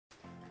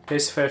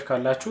PS5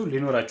 ካላችሁ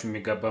ሊኖራችሁ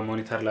የሚገባ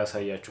ሞኒተር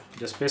ላሳያችሁ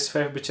just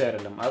PS5 ብቻ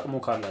አይደለም አቅሙ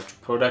ካላችሁ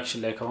ፕሮዳክሽን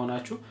ላይ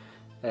ከሆናችሁ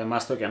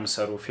ማስታወቂያ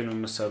መስሩ ፊልም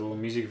መስሩ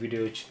ሚውዚክ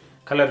ቪዲዮዎች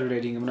ከለር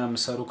ግሬዲንግ ምናምን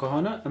መስሩ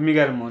ከሆነ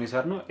የሚገርም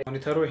ሞኒተር ነው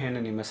ሞኒተሩ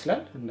ይሄንን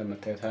ይመስላል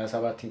እንደምታዩት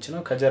 27 ኢንች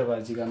ነው ከጀርባ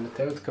እዚህ ጋር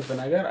የምታዩት ክብ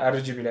ነገር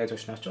RGB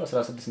ላይቶች ናቸው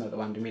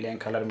 16.1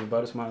 ሚሊዮን ከለር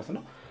የሚባሉት ማለት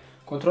ነው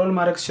ኮንትሮል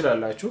ማድረግ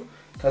ትችላላችሁ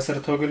ከስር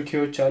ቶግል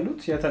ኪዎች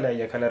አሉት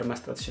የተለያየ ከለር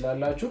መስጠት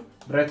ትችላላችሁ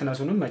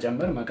ብራይትነሱንም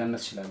መጨመር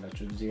መቀነስ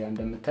ትችላላችሁ እዚህ ጋር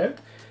እንደምታዩት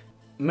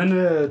ምን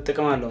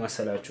ጥቅም አለው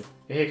መሰላችሁ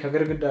ይሄ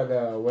ከግርግዳ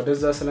ጋር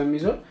ወደዛ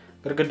ስለሚዞር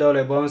ግርግዳው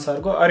ላይ ባውንስ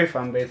አድርጎ አሪፍ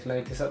አምቢየንት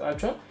ላይት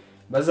ይሰጣችኋል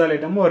በዛ ላይ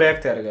ደግሞ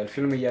ሪአክት ያደርጋል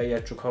ፊልም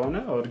እያያችሁ ከሆነ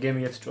ኦር ጌም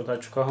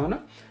እየተጫወታችሁ ከሆነ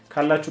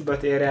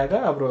ካላችሁበት ኤሪያ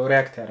ጋር አብሮ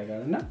ሪአክት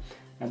ያደርጋልና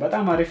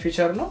በጣም አሪፍ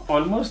ፊቸር ነው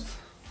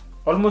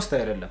ኦልሞስት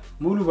አይደለም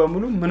ሙሉ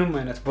በሙሉ ምንም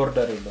አይነት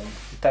ቦርደር የለውም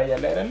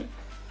ይታያል አይደል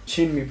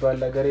ቺን የሚባል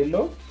ነገር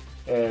የለውም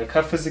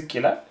ከፍ ዝቅ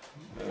ይላል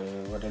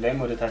ወደ ላይም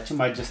ወደ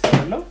ታችም አጀስት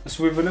አድርገው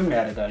ስዊቭልም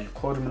ያደርጋል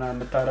ኮድ ምናምን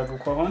የምታረጉ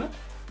ከሆነ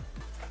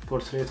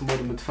ፖርትሬት ሞድ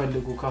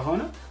የምትፈልጉ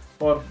ከሆነ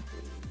ኦር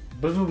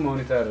ብዙ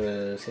ሞኒተር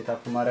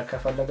ሴትአፕ ማድረግ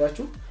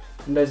ከፈለጋችሁ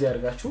እንደዚህ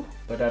አድርጋችሁ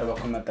በዳር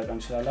በኩል መጠቀም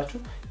ትችላላችሁ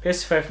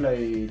PS5 ላይ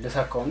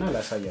ለሳካውና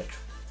ላሳያችሁ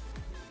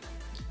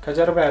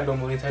ከጀርባ ያለው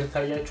ሞኒተር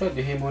ታያችኋል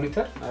ይሄ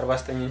ሞኒተር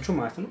 49 ኢንቹ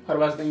ማለት ነው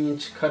 49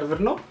 ኢንች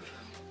ከርቭር ነው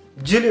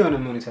ጅል የሆነ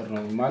ሞኒተር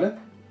ነው ማለት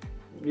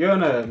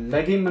የሆነ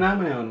ለጌም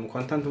ምናምን አይሆንም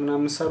ኮንተንት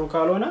ምናምን ሰሩ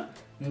ካልሆነ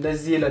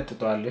እንደዚህ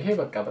ይለጥጣል ይሄ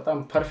በቃ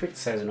በጣም ፐርፌክት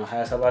ሳይዝ ነው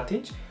 27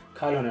 ኢንች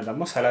ካልሆነ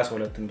ደግሞ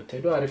 32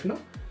 ብትሄዱ አሪፍ ነው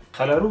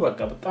ከለሩ በቃ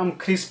በጣም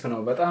ክሪስፕ ነው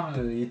በጣም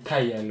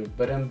ይታያል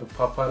በደንብ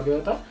ፓፕ አድርጎ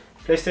ይወጣል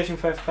PlayStation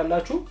 5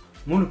 ካላችሁ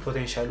ሙሉ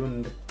ፖቴንሻሉን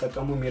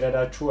እንድትጠቀሙ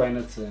የሚረዳችሁ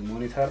አይነት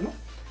ሞኒተር ነው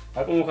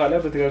አቅሙ ካለ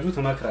ብትገዙ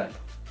ተመክራለሁ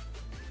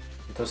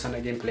የተወሰነ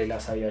ጌም ፕሌይ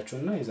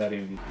ላሳያችሁና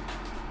የዛሬው ቪዲዮ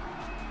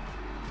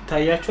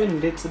ታያችሁን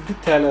እንዴት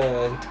ጽድት ያለ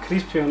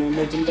ክሪስፕ የሆነ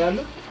ኢሜጅ እንዳለ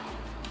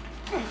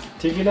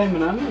ቲቪ ላይ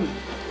ምናምን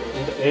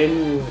ይሄን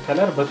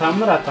ከለር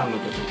በታምር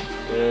አታመጡት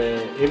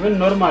ኢቭን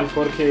ኖርማል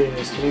 4K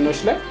ስክሪኖች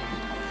ላይ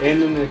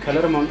ይሄንን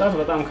ከለር ማምጣት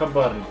በጣም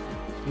ከባድ ነው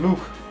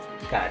ሉክ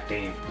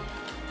ጋዴም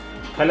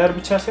ከለር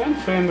ብቻ ሳይሆን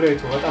ፍሬም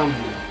ሬቱ በጣም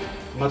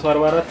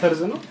 144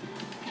 Hz ነው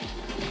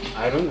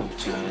አይ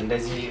ዶንት ኖ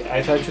እንደዚህ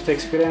አይታችሁት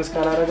ኤክስፒሪየንስ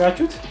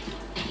ካላረጋችሁት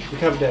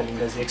ይከብዳል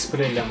እንደዚህ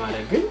ኤክስፕሌን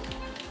ለማድረግ ግን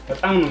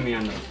በጣም ነው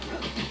የሚያምረው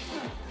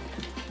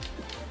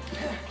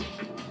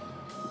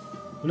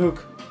ሉክ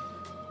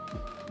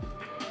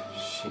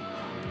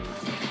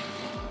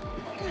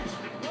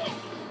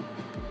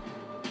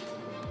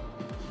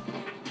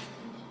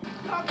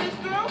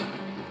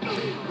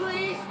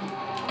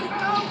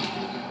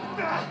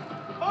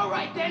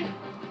Then.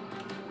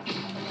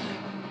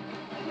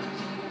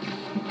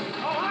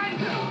 Oh, I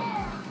know.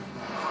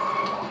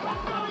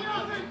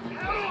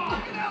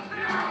 Get out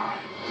there.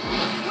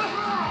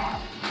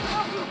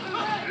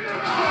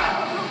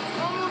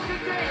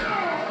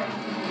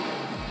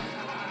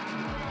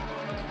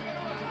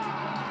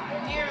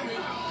 Nearly.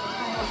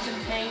 Almost in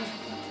pain.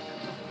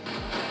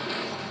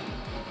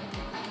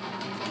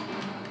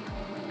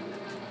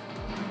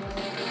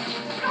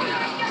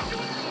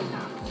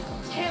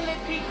 Can't let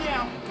Pete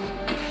down.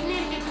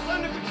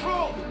 Under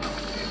control!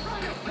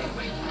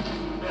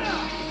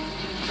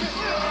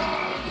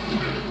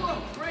 Whoa,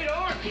 great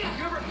arm! You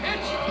ever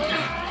pitch?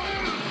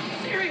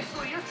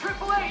 Seriously, you're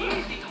AAA,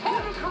 easy!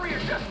 Whole new career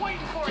just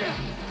waiting for you!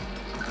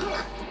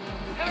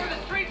 Cover the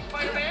streets,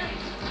 Spider-Man!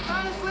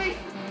 Honestly,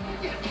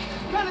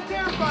 kinda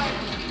terrifying.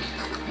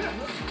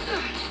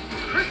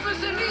 Christmas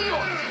in New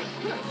York!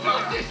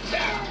 Fuck this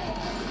town!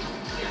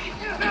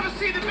 Never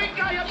see the big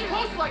guy up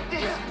close like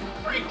this!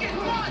 Freaking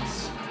nuts!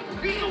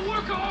 He's a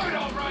work of art,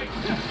 all right.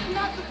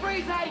 Not the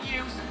phrase I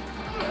use.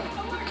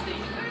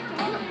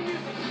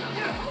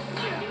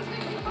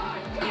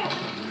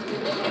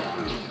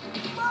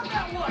 Love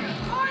that one.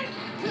 Fine.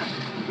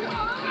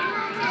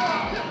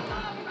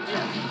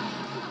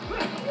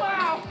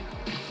 Wow.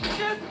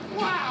 Just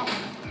wow.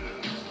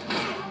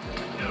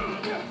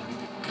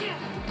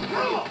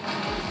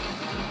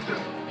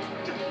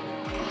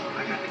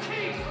 I got the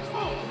keys. Let's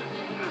move.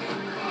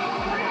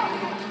 Hurry up.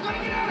 Gotta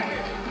get out of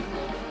here.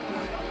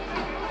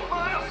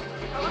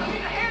 Let me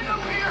a hand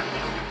up here!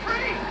 You're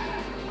free!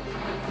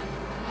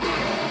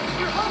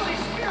 Your holy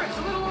spirit's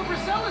a little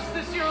overzealous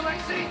this year,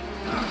 Alexei!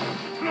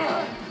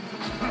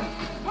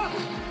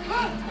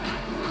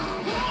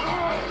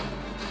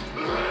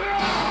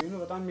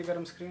 በጣም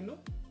የሚገርም ስክሪን ነው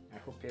አይ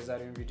ሆፕ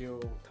የዛሬውን ቪዲዮ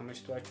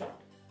ተመችቷችኋል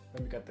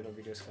በሚቀጥለው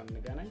ቪዲዮ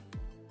እስከምንገናኝ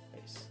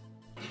ፒስ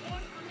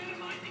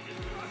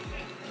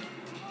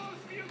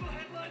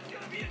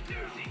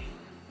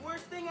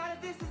Worst thing out of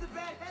this is a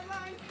bad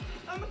headline.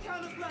 I'm a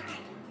count of lucky.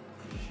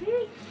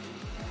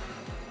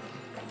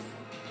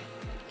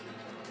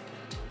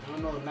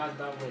 No, not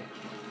that way.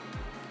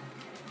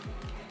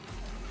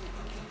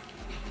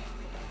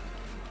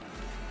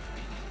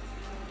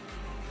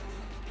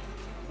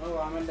 Oh,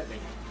 I'm in the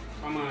thing.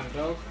 Come on,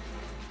 dog.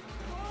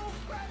 Oh,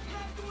 crap,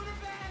 not doing it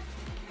bad.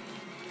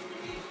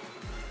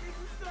 This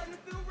is starting to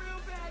feel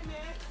real bad,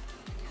 man.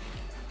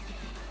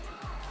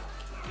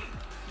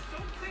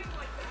 Don't think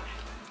like that.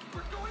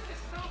 We're going to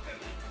stop him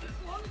as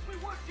long as we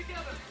work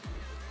together.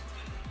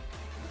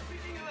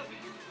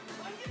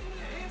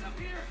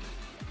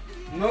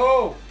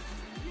 No!